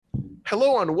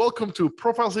Hello and welcome to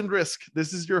Profiles in Risk.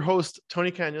 This is your host,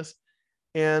 Tony Cañas.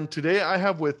 And today I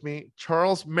have with me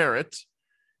Charles Merritt,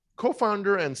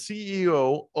 co-founder and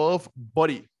CEO of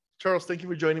Buddy. Charles, thank you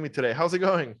for joining me today. How's it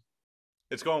going?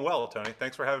 It's going well, Tony.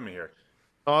 Thanks for having me here.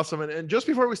 Awesome. And just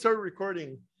before we started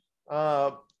recording,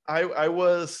 I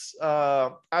was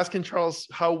asking Charles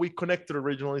how we connected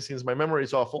originally, since my memory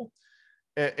is awful.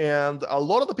 And a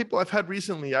lot of the people I've had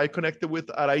recently, I connected with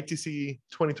at ITC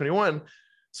 2021.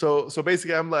 So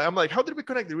basically, I'm like, how did we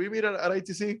connect? Did we meet at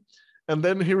ITC? And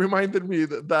then he reminded me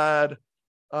that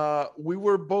we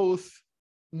were both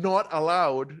not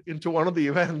allowed into one of the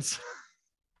events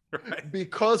Right.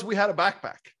 because we had a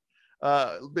backpack.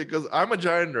 Because I'm a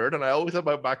giant nerd and I always have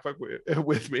my backpack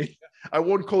with me. I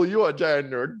won't call you a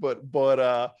giant nerd, but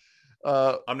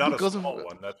I'm not a small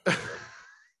one. That's for sure.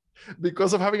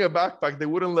 Because of having a backpack, they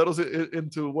wouldn't let us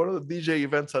into one of the DJ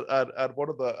events at one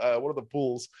of the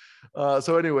pools.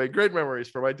 So anyway, great memories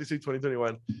from ITC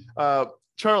 2021.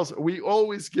 Charles, we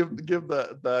always give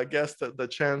the guest the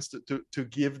chance to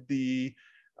give the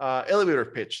elevator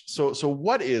pitch. So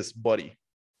what is Buddy?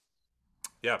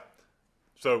 Yeah.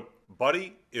 So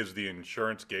Buddy is the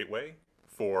insurance gateway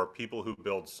for people who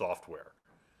build software.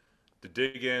 To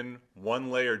dig in one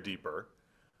layer deeper,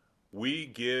 we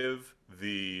give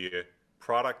the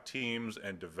product teams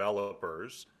and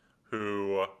developers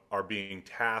who are being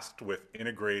tasked with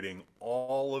integrating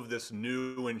all of this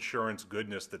new insurance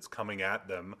goodness that's coming at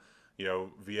them,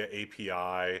 via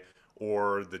API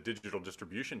or the digital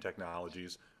distribution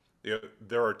technologies.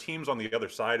 There are teams on the other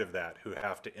side of that who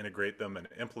have to integrate them and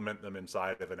implement them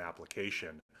inside of an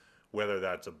application, whether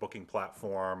that's a booking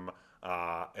platform,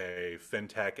 a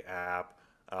fintech app,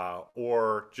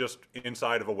 or just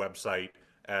inside of a website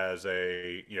as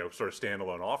a sort of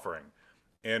standalone offering.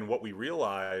 And what we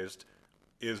realized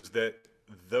is that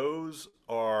those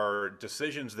are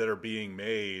decisions that are being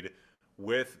made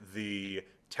with the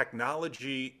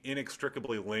technology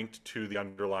inextricably linked to the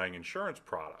underlying insurance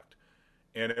product.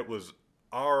 And it was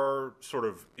our sort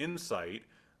of insight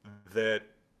that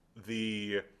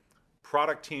the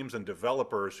product teams and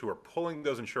developers who are pulling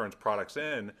those insurance products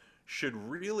in should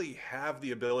really have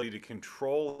the ability to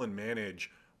control and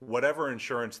manage whatever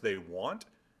insurance they want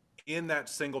in that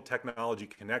single technology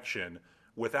connection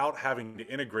without having to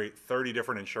integrate 30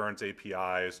 different insurance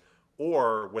APIs,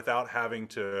 or without having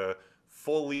to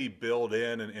fully build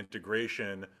in an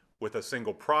integration with a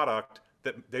single product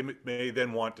that they may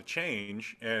then want to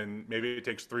change. And maybe it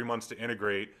takes 3 months to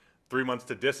integrate, 3 months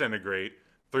to disintegrate,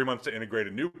 3 months to integrate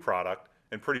a new product.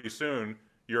 And pretty soon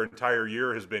your entire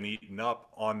year has been eaten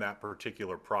up on that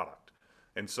particular product.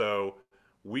 And so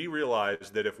we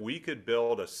realized that if we could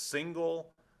build a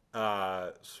single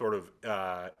embed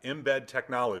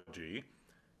technology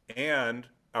and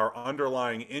our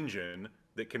underlying engine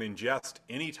that can ingest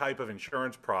any type of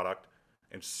insurance product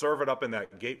and serve it up in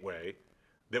that gateway,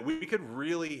 that we could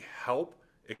really help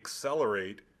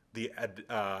accelerate the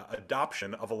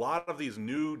adoption of a lot of these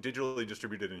new digitally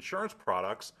distributed insurance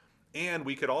products. And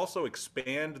we could also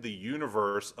expand the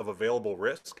universe of available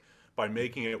risk by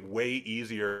making it way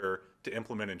easier to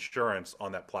implement insurance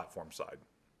on that platform side.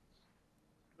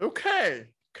 Okay.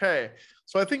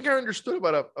 So I think I understood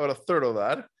about a third of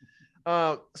that.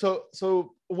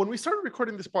 So when we started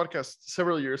recording this podcast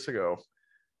several years ago,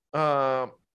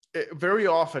 very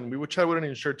often we would chat with an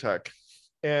insurtech,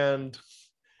 and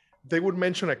they would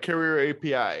mention a carrier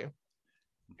API,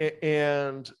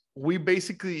 and we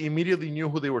basically immediately knew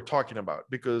who they were talking about,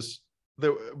 because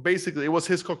basically it was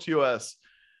Hiscox US,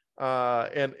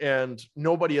 and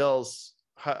nobody else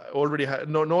already had,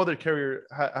 no other carrier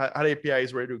had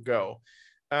APIs ready to go,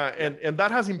 and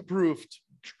that has improved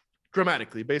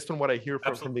dramatically based on what I hear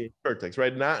from the insurtechs.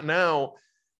 Right now,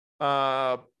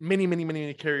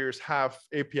 many carriers have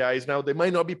APIs now. They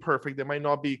might not be perfect, they might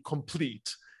not be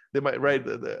complete, they might, right,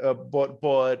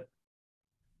 but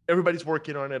everybody's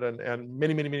working on it, and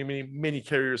many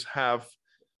carriers have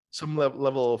some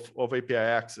level of API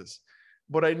access.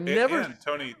 But I never... And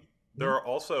Tony, there are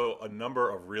also a number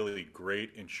of really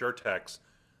great insurtechs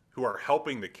who are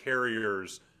helping the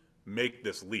carriers make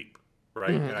this leap,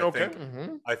 right?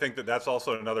 And I think that that's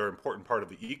also another important part of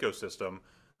the ecosystem,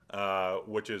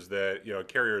 which is that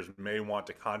carriers may want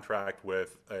to contract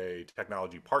with a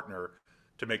technology partner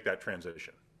to make that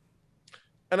transition.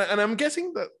 And I'm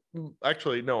guessing that,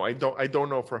 actually, no, I don't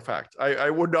know for a fact. I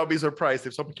would not be surprised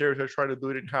if some carriers are trying to do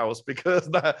it in-house, because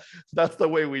that's the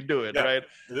way we do it, right?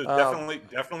 There's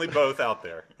definitely both out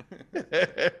there.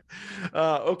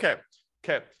 Okay.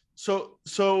 So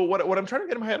what I'm trying to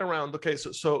get my head around, okay,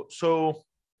 so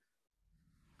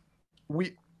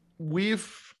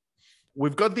we've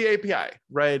we've got the API,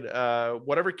 right?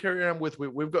 Whatever carrier I'm with,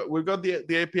 we've got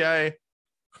the API.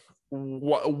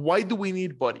 Why do we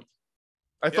need Buddy?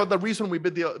 I thought the reason we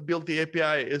built the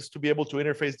API is to be able to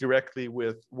interface directly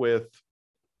with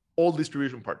all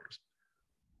distribution partners.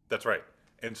 That's right.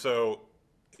 And so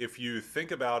if you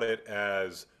think about it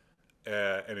as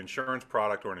an insurance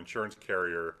product or an insurance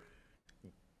carrier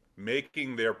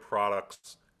making their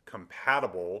products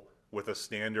compatible with a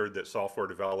standard that software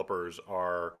developers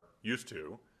are used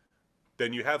to,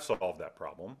 then you have solved that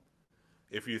problem.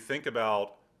 If you think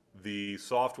about the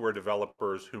software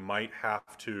developers who might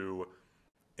have to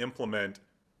implement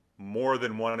more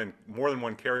than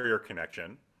one carrier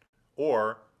connection,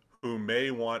 or who may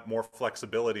want more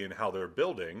flexibility in how they're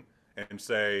building and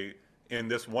say, in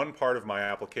this one part of my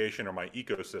application or my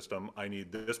ecosystem, I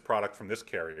need this product from this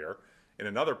carrier. In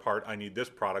another part, I need this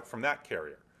product from that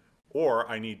carrier. Or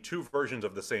I need two versions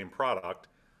of the same product.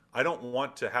 I don't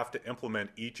want to have to implement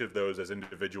each of those as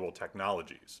individual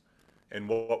technologies. And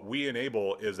what we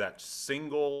enable is that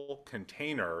single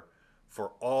container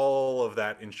for all of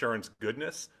that insurance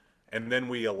goodness. And then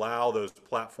we allow those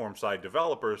platform side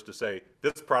developers to say,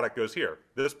 this product goes here,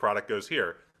 this product goes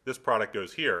here, this product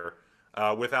goes here,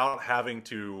 without having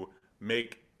to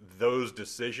make those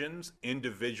decisions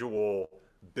individual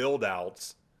build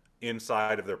outs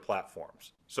inside of their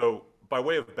platforms. So by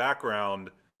way of background,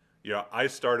 I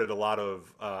started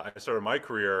my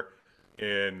career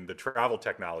in the travel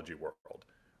technology world,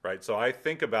 right? So I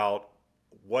think about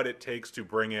what it takes to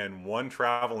bring in one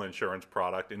travel insurance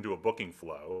product into a booking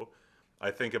flow. I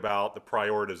think about the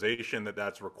prioritization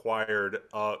that's required,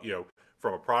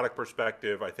 from a product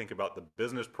perspective. I think about the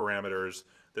business parameters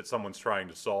that someone's trying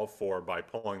to solve for by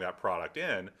pulling that product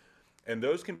in. And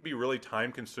those can be really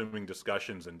time-consuming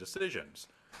discussions and decisions.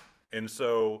 And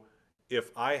so if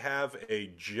I have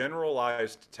a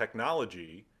generalized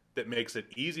technology that makes it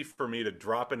easy for me to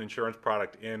drop an insurance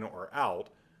product in or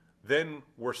out, then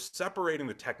we're separating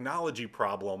the technology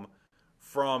problem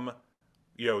from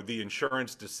the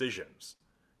insurance decisions.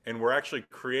 And we're actually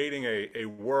creating a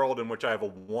world in which I have a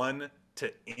one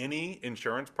to any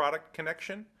insurance product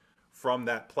connection from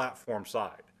that platform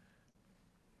side.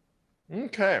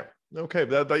 Okay.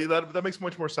 That makes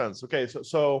much more sense. Okay.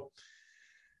 So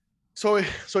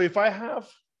if I have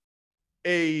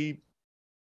a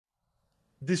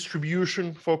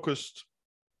distribution focused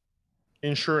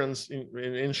insurance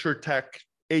insurtech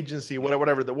agency,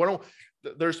 whatever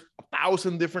there's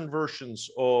 1,000 different versions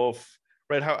of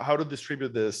how to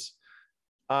distribute this.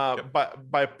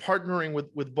 By partnering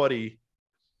with Buddy,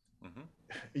 mm-hmm.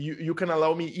 you can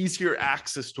allow me easier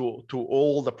access to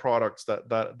all the products that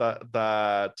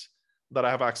I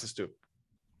have access to.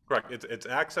 Correct. It's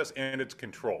access and it's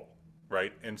control,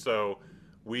 right? And so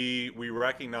we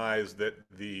recognize that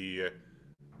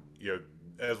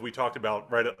as we talked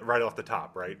about right off the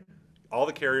top, right? All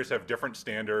the carriers have different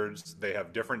standards, they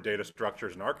have different data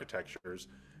structures and architectures,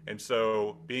 and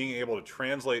so being able to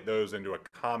translate those into a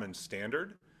common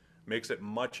standard makes it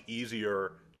much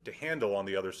easier to handle on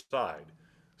the other side.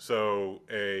 So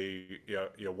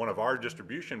one of our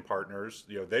distribution partners,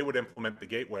 they would implement the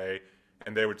gateway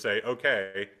and they would say,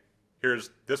 okay,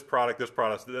 here's this product, this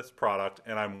product, this product,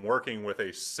 and I'm working with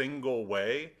a single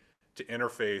way to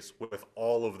interface with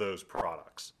all of those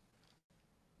products.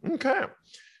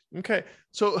 Okay.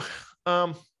 So,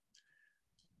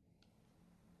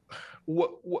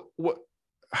 what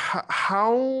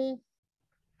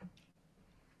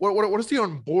does the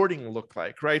onboarding look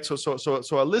like, right? So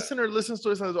a listener listens to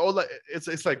this and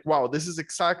it's like, wow, this is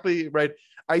exactly right.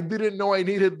 I didn't know I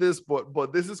needed this,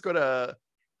 but this is gonna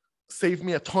save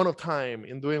me a ton of time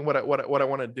in doing what I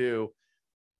want to do.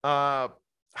 How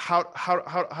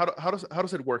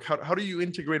does it work? How do you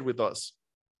integrate with us?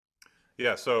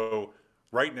 Yeah. So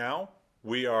right now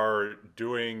we are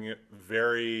doing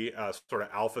very sort of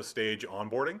alpha stage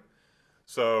onboarding.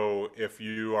 So if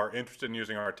you are interested in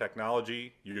using our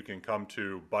technology, you can come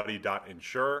to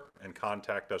buddy.insure and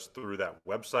contact us through that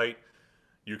website.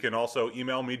 You can also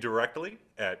email me directly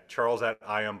at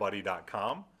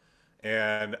charles@iambuddy.com,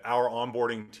 and our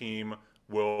onboarding team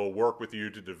will work with you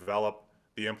to develop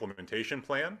the implementation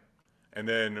plan. And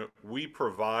then we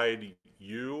provide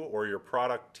you or your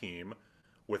product team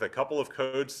with a couple of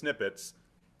code snippets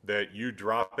that you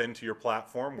drop into your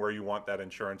platform where you want that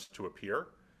insurance to appear.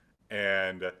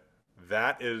 And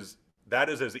that is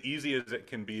as easy as it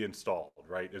can be installed,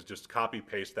 right? Is just copy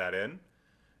paste that in.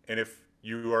 And if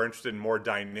you are interested in more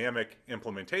dynamic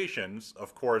implementations,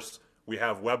 of course, we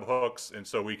have webhooks, and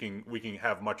so we can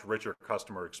have much richer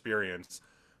customer experience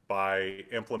by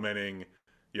implementing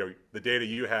the data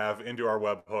you have into our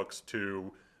webhooks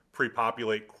to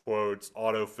pre-populate quotes,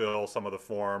 autofill some of the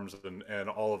forms, and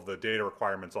all of the data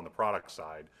requirements on the product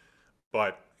side.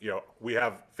 But we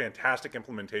have fantastic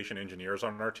implementation engineers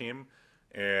on our team,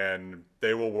 and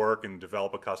they will work and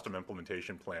develop a custom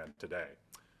implementation plan today.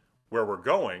 Where we're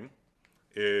going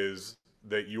is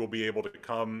that you will be able to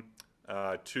come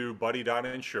to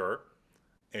buddy.insure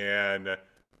and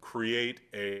create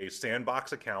a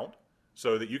sandbox account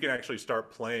so that you can actually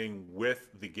start playing with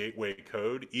the gateway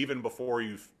code even before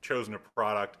you've chosen a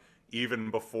product, even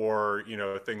before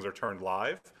things are turned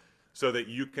live, so that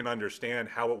you can understand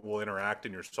how it will interact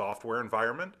in your software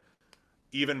environment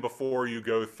even before you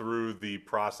go through the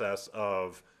process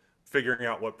of figuring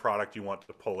out what product you want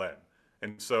to pull in.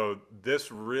 And so this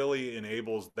really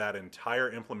enables that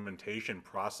entire implementation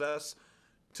process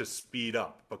to speed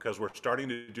up, because we're starting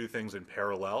to do things in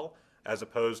parallel as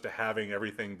opposed to having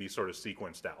everything be sort of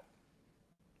sequenced out.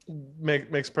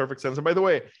 Makes perfect sense. And by the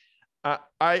way,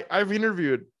 I've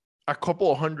interviewed a couple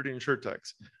of hundred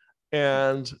insurtechs,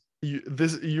 and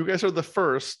you guys are the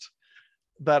first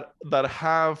that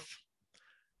have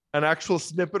an actual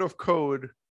snippet of code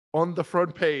on the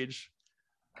front page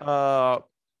that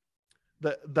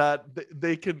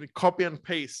they can copy and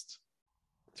paste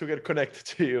to get connected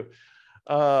to you.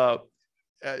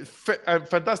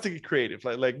 Fantastically creative.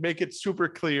 Like make it super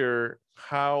clear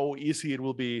how easy it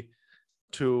will be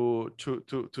to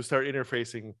start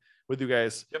interfacing with you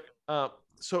guys. Yep.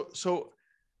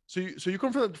 So you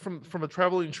come from a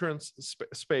travel insurance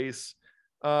space.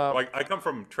 I come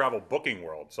from travel booking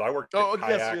world, so I worked at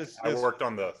Kayak. Yes. I worked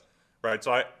on the right.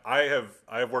 So I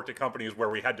have worked at companies where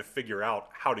we had to figure out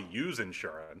how to use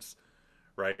insurance,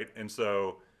 right? And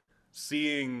so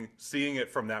seeing it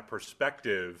from that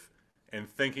perspective and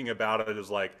thinking about it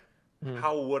as like,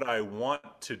 how would I want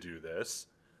to do this,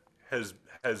 has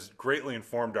greatly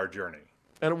informed our journey.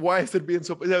 And why is it being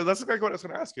so? Yeah, that's exactly what I was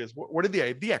going to ask you. Is where did the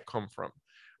idea come from,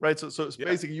 right? So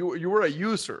basically, you were a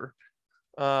user.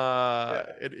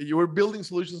 You were building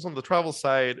solutions on the travel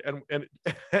side,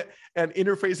 and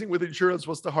interfacing with insurance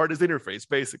was the hardest interface,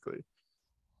 basically.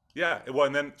 Yeah, well,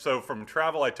 and then so from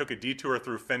travel, I took a detour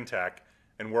through fintech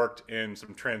and worked in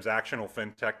some transactional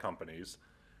fintech companies,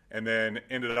 and then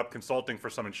ended up consulting for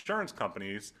some insurance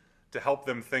companies to help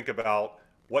them think about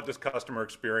what does customer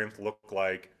experience look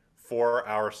like for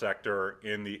our sector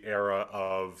in the era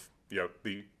of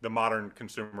the modern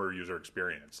consumer user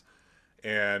experience.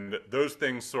 And those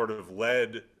things sort of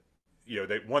led,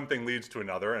 one thing leads to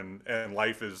another, and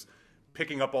life is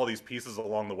picking up all these pieces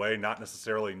along the way, not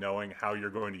necessarily knowing how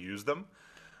you're going to use them.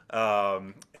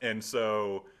 And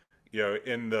so,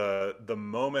 in the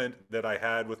moment that I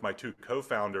had with my two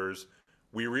co-founders,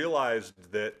 we realized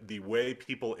that the way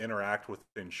people interact with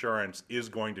insurance is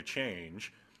going to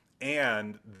change,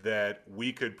 and that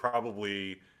we could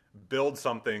probably build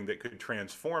something that could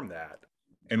transform that.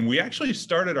 And we actually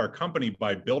started our company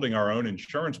by building our own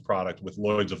insurance product with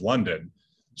Lloyd's of London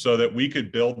so that we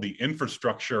could build the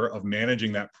infrastructure of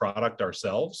managing that product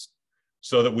ourselves,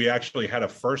 so that we actually had a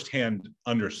firsthand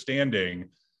understanding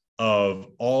of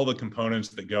all the components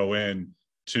that go in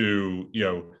to,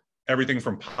 everything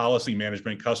from policy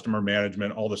management, customer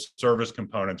management, all the service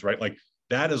components, right? Like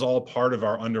that is all part of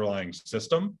our underlying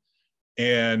system.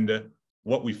 And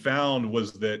what we found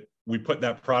was that we put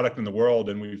that product in the world,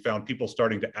 and we found people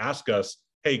starting to ask us,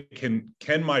 hey,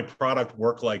 can my product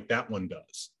work like that one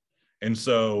does? And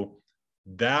so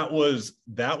that was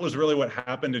really what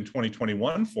happened in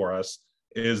 2021 for us,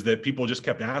 is that people just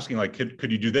kept asking, like,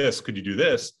 could you do this? Could you do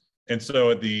this? And so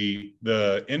at the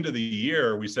end of the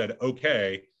year, we said,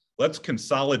 okay, let's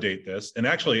consolidate this. And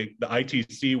actually the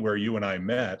ITC where you and I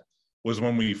met was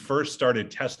when we first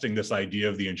started testing this idea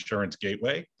of the insurance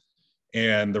gateway.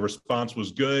 And the response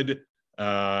was good,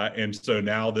 and so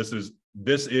now this is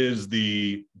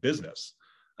the business.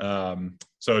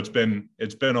 So it's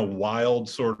been a wild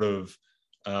sort of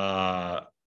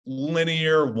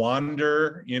linear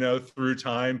wander, through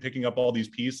time, picking up all these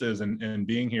pieces and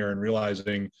being here and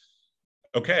realizing,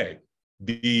 okay,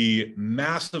 the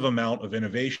massive amount of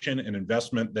innovation and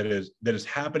investment that is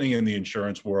happening in the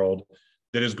insurance world,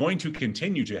 that is going to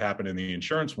continue to happen in the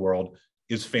insurance world,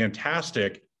 is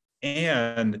fantastic.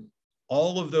 And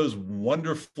all of those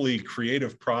wonderfully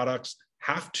creative products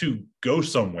have to go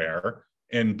somewhere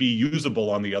and be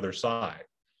usable on the other side.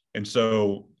 And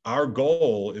so our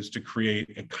goal is to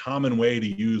create a common way to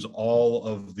use all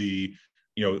of the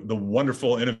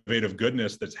wonderful, innovative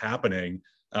goodness that's happening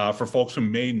for folks who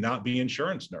may not be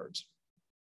insurance nerds.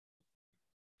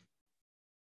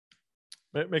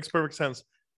 It makes perfect sense.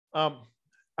 I'm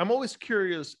always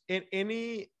curious in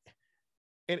any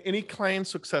client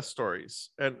success stories,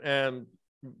 and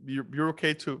you're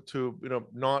okay to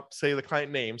not say the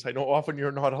client names. I know often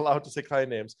you're not allowed to say client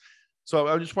names, so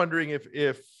I'm just wondering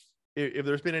if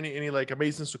there's been any like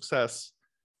amazing success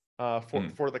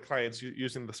for the clients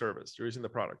using the service, using the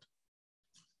product.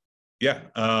 Yeah,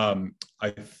 I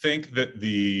think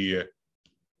that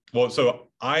so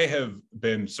I have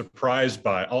been surprised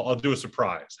by. I'll do a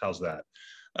surprise. How's that?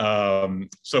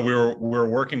 So we're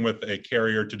working with a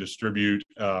carrier to distribute.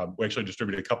 We actually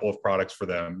distribute a couple of products for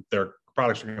them. Their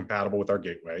products are compatible with our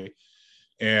gateway,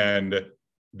 and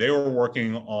they were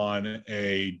working on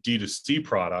a D2C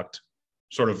product,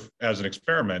 sort of as an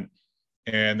experiment.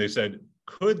 And they said,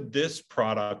 could this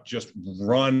product just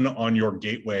run on your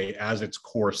gateway as its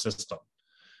core system?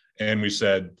 And we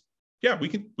said, yeah, we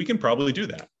can probably do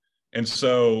that. And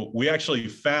so we actually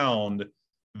found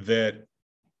that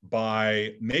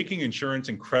by making insurance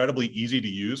incredibly easy to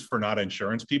use for not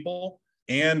insurance people,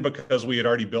 and because we had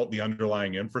already built the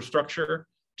underlying infrastructure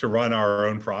to run our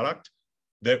own product,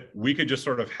 that we could just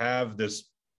sort of have this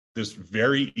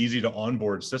very easy to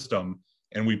onboard system.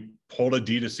 And we pulled a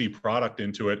D2C product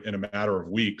into it in a matter of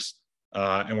weeks,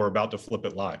 and we're about to flip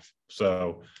it live.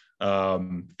 So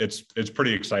it's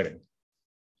pretty exciting.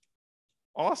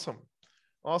 Awesome.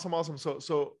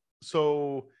 So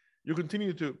you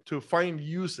continue to find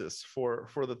uses for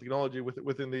the technology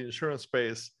within the insurance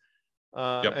space,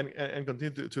 Yep. and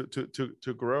continue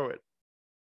to grow it.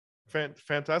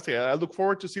 Fantastic. I look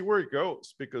forward to see where it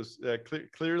goes, because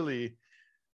clearly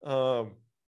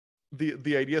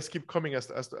the ideas keep coming as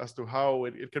to how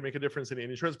it can make a difference in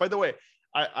insurance. By the way,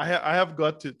 I have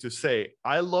got to say,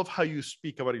 I love how you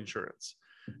speak about insurance.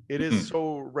 It is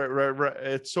so rare.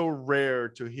 It's so rare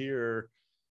to hear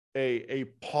a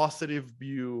positive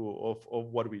view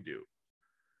of what we do.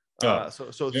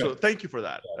 So thank you for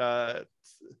that.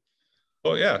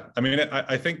 Well, yeah. I mean,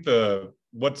 I think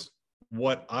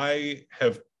what I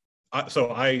have.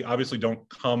 So I obviously don't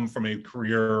come from a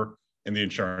career in the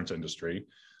insurance industry,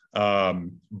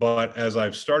 but as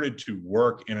I've started to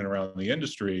work in and around the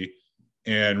industry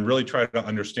and really try to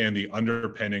understand the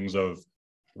underpinnings of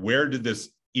where did this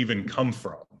even come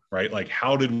from, right? Like,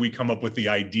 how did we come up with the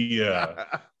idea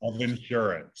of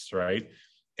insurance, right?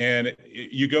 And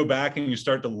you go back and you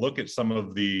start to look at some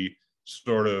of the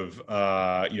sort of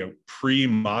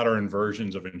pre-modern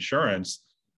versions of insurance,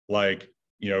 like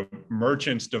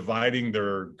merchants dividing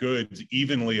their goods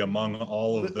evenly among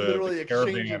all of the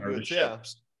caravan or the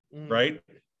ships, right?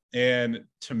 And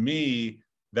to me,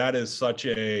 that is such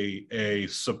a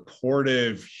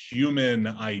supportive human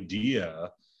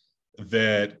idea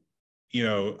that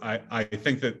I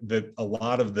think that a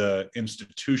lot of the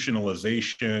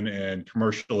institutionalization and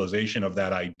commercialization of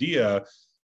that idea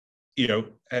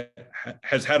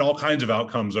has had all kinds of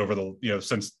outcomes over the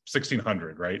since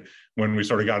 1600, right, when we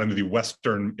sort of got into the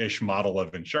Western-ish model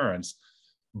of insurance.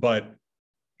 But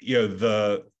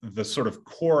the sort of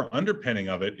core underpinning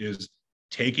of it is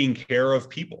taking care of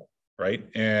people, right?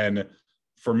 And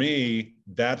for me,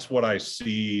 that's what I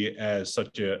see as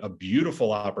such a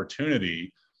beautiful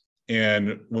opportunity.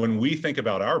 And when we think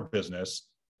about our business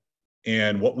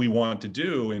and what we want to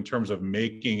do in terms of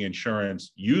making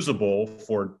insurance usable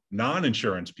for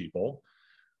non-insurance people,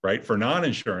 right, for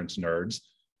non-insurance nerds,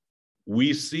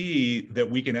 we see that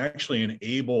we can actually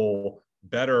enable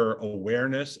better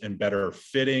awareness and better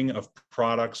fitting of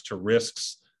products to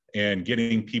risks, and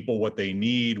getting people what they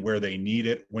need, where they need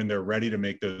it, when they're ready to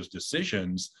make those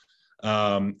decisions.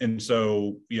 And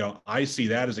so, I see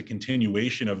that as a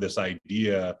continuation of this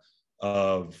idea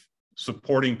of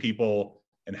supporting people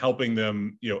and helping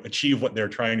them, achieve what they're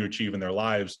trying to achieve in their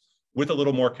lives with a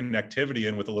little more connectivity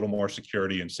and with a little more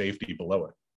security and safety below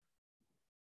it.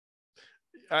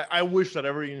 I wish that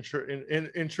every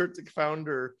InsurTech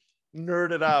founder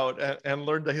nerded out and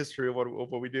learned the history of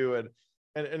what we do. And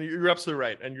you're absolutely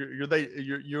right. And you're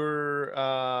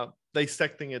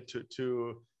dissecting it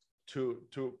to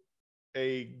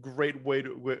a great way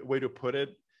to put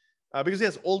it. Because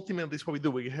yes, ultimately, it's what we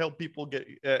do. We help people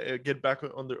get back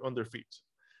on their feet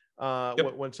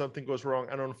when something goes wrong.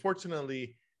 And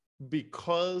unfortunately,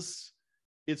 because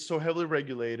it's so heavily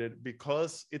regulated,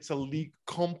 because it's a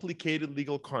complicated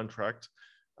legal contract,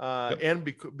 and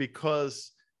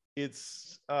because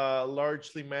it's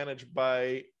largely managed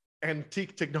by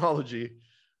antique technology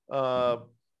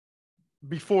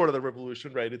before the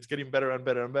revolution, right? It's getting better and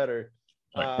better and better.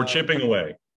 Right. We're chipping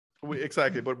away.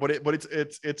 Exactly, but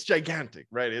it's gigantic,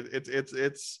 right?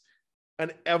 It's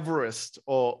an Everest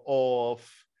of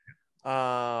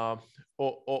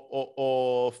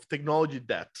technology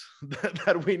debt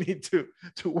that we need to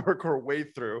work our way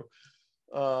through,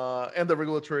 and the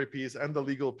regulatory piece and the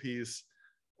legal piece.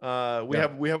 We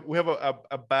have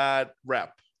a bad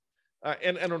rep,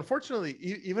 and unfortunately,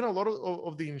 even a lot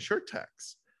of the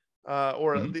insurtechs,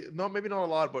 maybe not a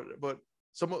lot, but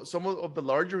some of the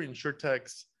larger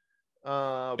insurtechs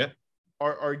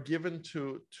are given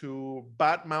to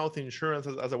badmouth insurance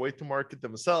as a way to market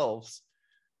themselves,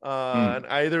 and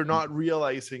either not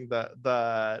realizing that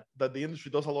the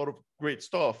industry does a lot of great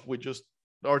stuff with just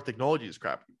our technology is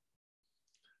crappy.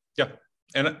 Yeah.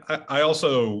 And I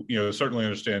also, certainly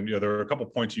understand, there are a couple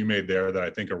of points you made there that I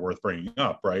think are worth bringing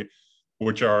up, right?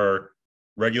 Which are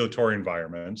regulatory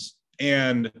environments.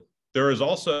 And there is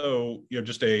also,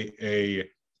 just a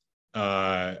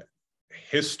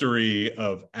history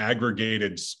of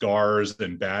aggregated scars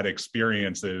and bad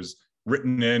experiences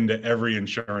written into every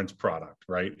insurance product,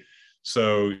 right?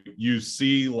 So you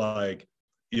see, like,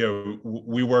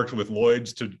 we worked with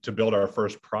Lloyd's to build our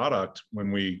first product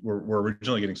when we were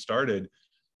originally getting started.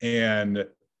 And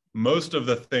most of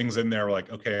the things in there were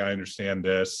like, okay, I understand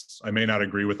this. I may not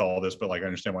agree with all this, but like, I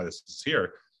understand why this is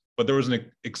here. But there was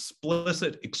an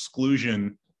explicit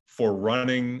exclusion for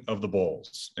running of the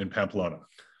bulls in Pamplona.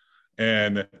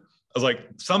 And I was like,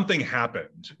 something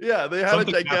happened. Yeah, they had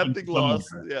a gigantic loss.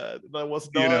 Yeah, that was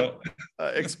not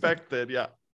expected. Yeah.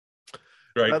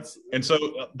 Right. And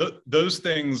so those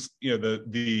things,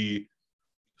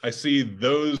 I see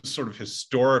those sort of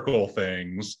historical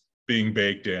things being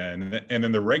baked in, and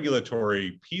then the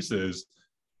regulatory pieces,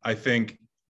 I think,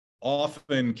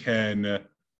 often can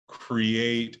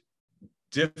create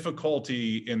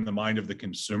difficulty in the mind of the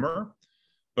consumer,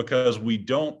 because we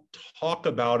don't talk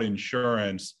about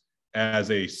insurance as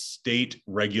a state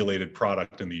regulated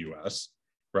product in the US,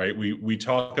 right? We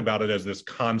talk about it as this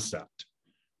concept,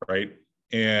 right?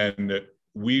 And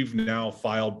we've now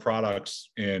filed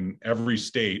products in every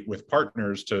state with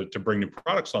partners to bring new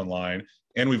products online.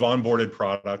 And we've onboarded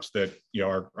products that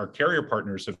our carrier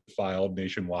partners have filed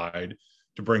nationwide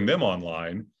to bring them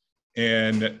online.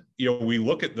 And we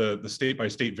look at the state by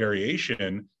state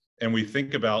variation, and we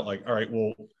think about, like, all right,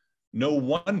 well, no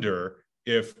wonder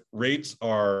if rates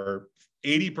are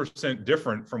 80%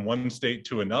 different from one state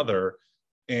to another,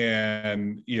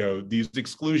 and these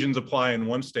exclusions apply in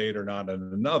one state or not in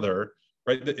another,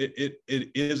 right? It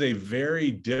is a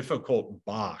very difficult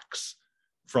box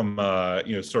from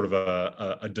sort of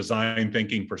a design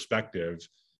thinking perspective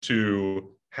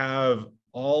to have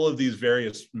all of these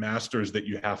various masters that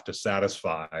you have to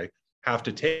satisfy, have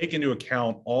to take into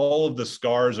account all of the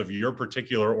scars of your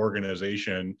particular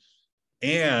organization,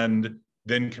 and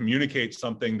then communicate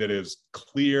something that is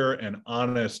clear and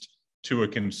honest to a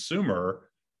consumer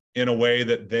in a way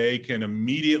that they can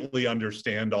immediately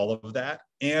understand all of that,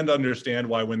 and understand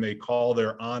why when they call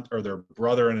their aunt or their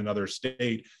brother in another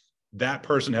state, that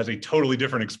person has a totally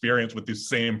different experience with the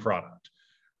same product,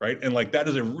 right? And like, that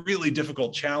is a really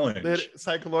difficult challenge.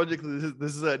 Psychologically,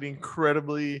 this is an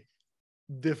incredibly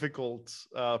difficult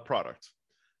product.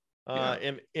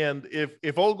 And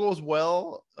if all goes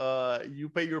well, you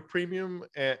pay your premium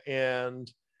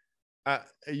and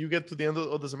you get to the end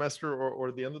of the semester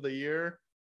or the end of the year,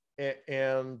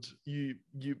 and you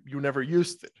never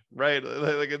used it, right?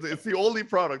 Like it's the only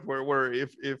product where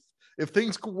if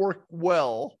things could work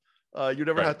well, you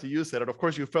never had to use it. And of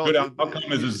course you felt good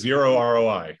outcome is a zero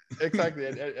ROI.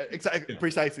 Exactly,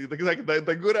 precisely. The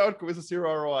good outcome is a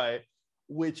zero ROI,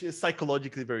 which is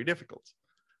psychologically very difficult.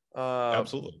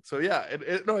 Absolutely. So yeah,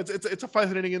 it's a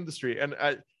fascinating industry, and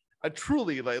I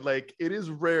truly like it is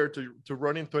rare to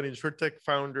run into an insurtech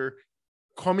founder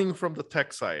coming from the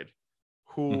tech side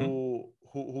who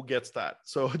gets that.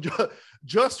 So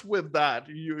just with that,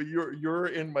 you're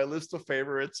in my list of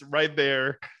favorites right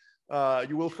there.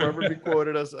 You will forever be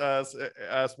quoted as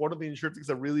one of the insurtechs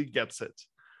that really gets it.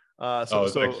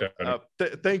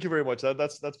 Thank you very much.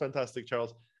 That's fantastic,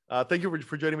 Charles. Thank you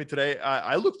for joining me today.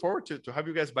 I look forward to have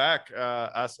you guys back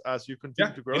as you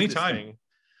continue to grow anytime. this thing.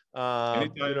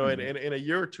 In a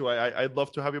year or two, I'd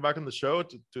love to have you back on the show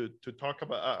to talk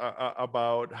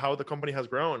about how the company has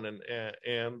grown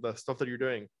and the stuff that you're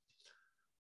doing.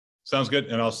 Sounds good.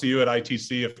 And I'll see you at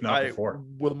ITC, if not before.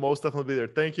 Will most definitely be there.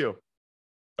 Thank you.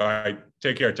 All right.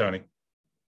 Take care, Tony.